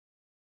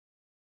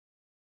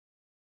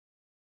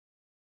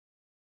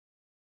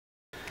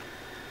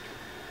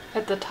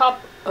At the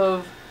top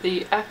of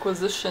the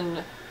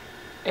acquisition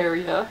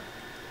area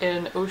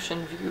in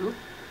Ocean View,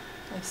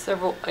 I have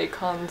several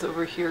icons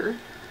over here.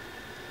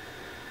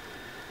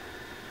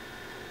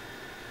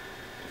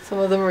 Some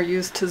of them are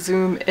used to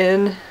zoom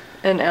in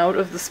and out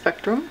of the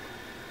spectrum.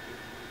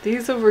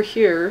 These over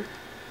here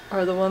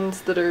are the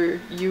ones that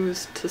are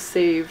used to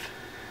save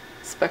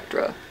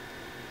spectra.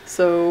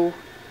 So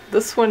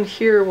this one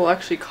here will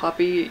actually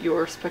copy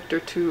your Spectra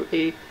to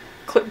a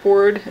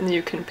clipboard, and then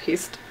you can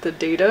paste the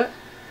data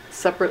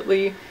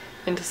separately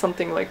into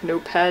something like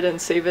Notepad and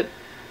save it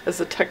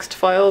as a text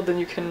file. Then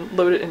you can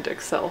load it into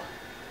Excel.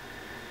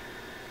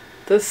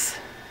 This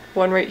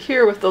one right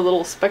here with the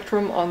little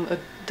spectrum on the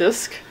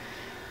disk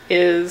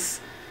is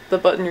the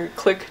button you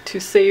click to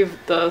save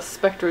the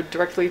spectra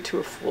directly to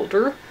a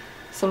folder.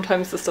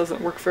 Sometimes this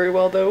doesn't work very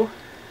well though.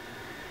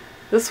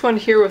 This one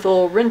here with a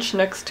little wrench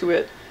next to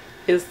it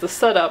is the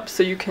setup,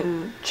 so you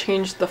can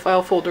change the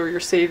file folder you're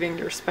saving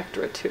your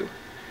spectra to.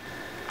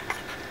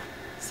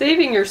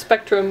 Saving your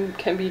spectrum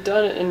can be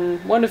done in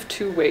one of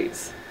two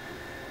ways.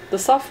 The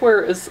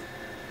software is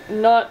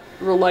not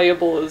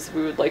reliable as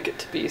we would like it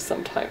to be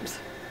sometimes.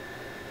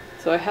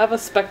 So I have a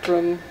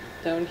spectrum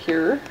down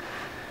here,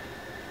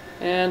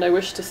 and I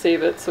wish to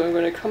save it, so I'm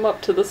going to come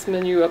up to this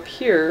menu up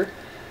here,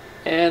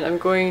 and I'm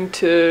going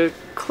to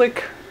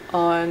click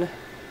on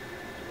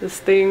this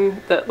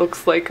thing that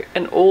looks like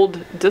an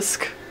old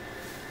disk,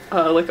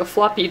 like a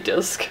floppy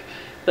disk,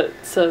 that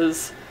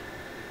says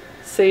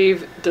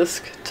Save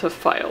Disk to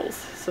Files.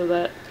 So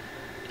that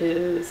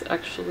is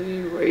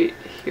actually right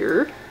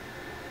here.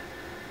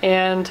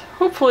 And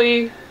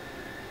hopefully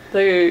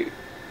the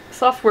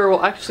software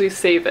will actually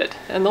save it.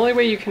 And the only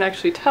way you can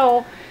actually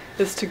tell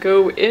is to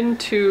go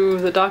into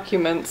the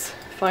documents,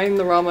 find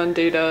the Raman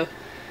data,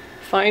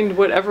 find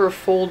whatever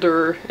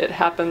folder it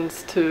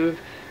happens to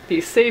be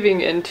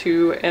saving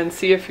into, and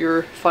see if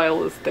your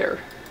file is there.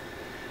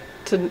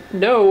 To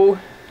know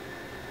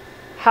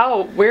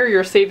where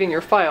you're saving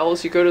your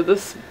files, you go to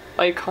this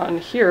icon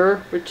here,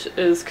 which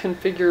is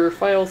Configure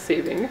File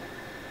Saving,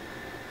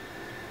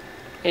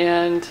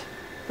 and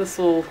this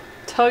will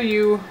tell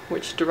you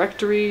which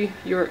directory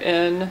you're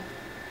in.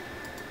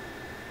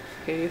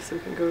 Okay, so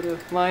we can go to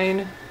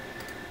Mine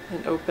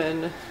and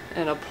open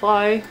and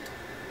apply.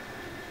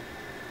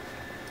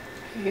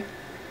 Okay.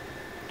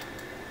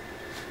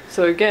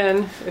 So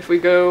again, if we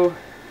go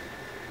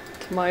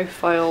to my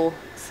file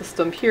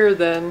system here,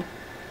 then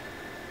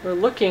we're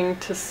looking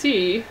to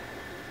see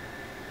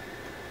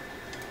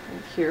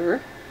here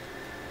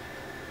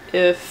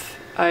if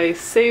I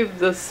save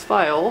this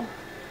file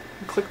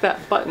and click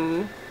that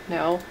button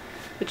now,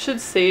 it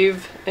should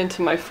save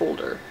into my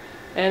folder.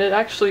 And it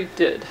actually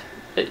did.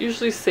 It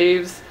usually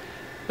saves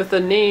with a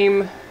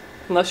name,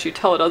 unless you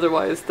tell it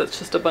otherwise, that's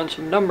just a bunch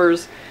of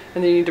numbers,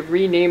 and then you need to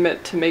rename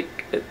it to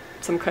make it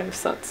some kind of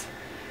sense.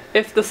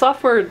 If the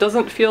software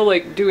doesn't feel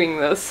like doing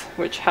this,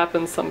 which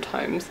happens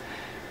sometimes,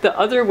 the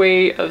other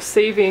way of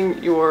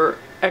saving your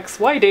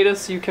XY data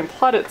so you can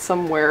plot it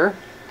somewhere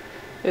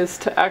is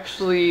to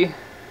actually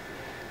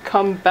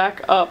come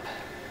back up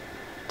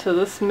to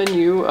this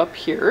menu up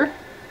here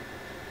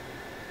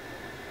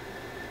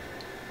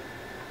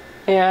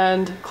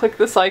and click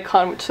this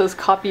icon which says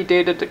Copy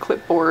Data to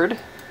Clipboard,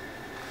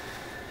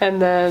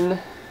 and then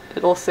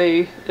it'll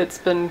say it's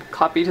been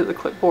copied to the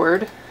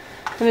clipboard.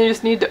 And then you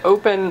just need to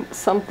open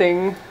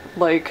something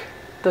like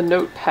the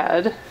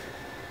Notepad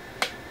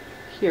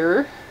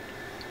here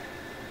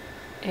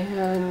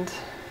and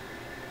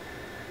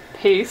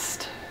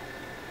paste,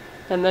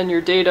 and then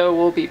your data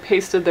will be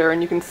pasted there,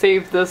 and you can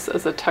save this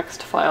as a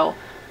text file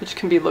which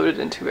can be loaded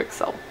into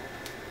Excel.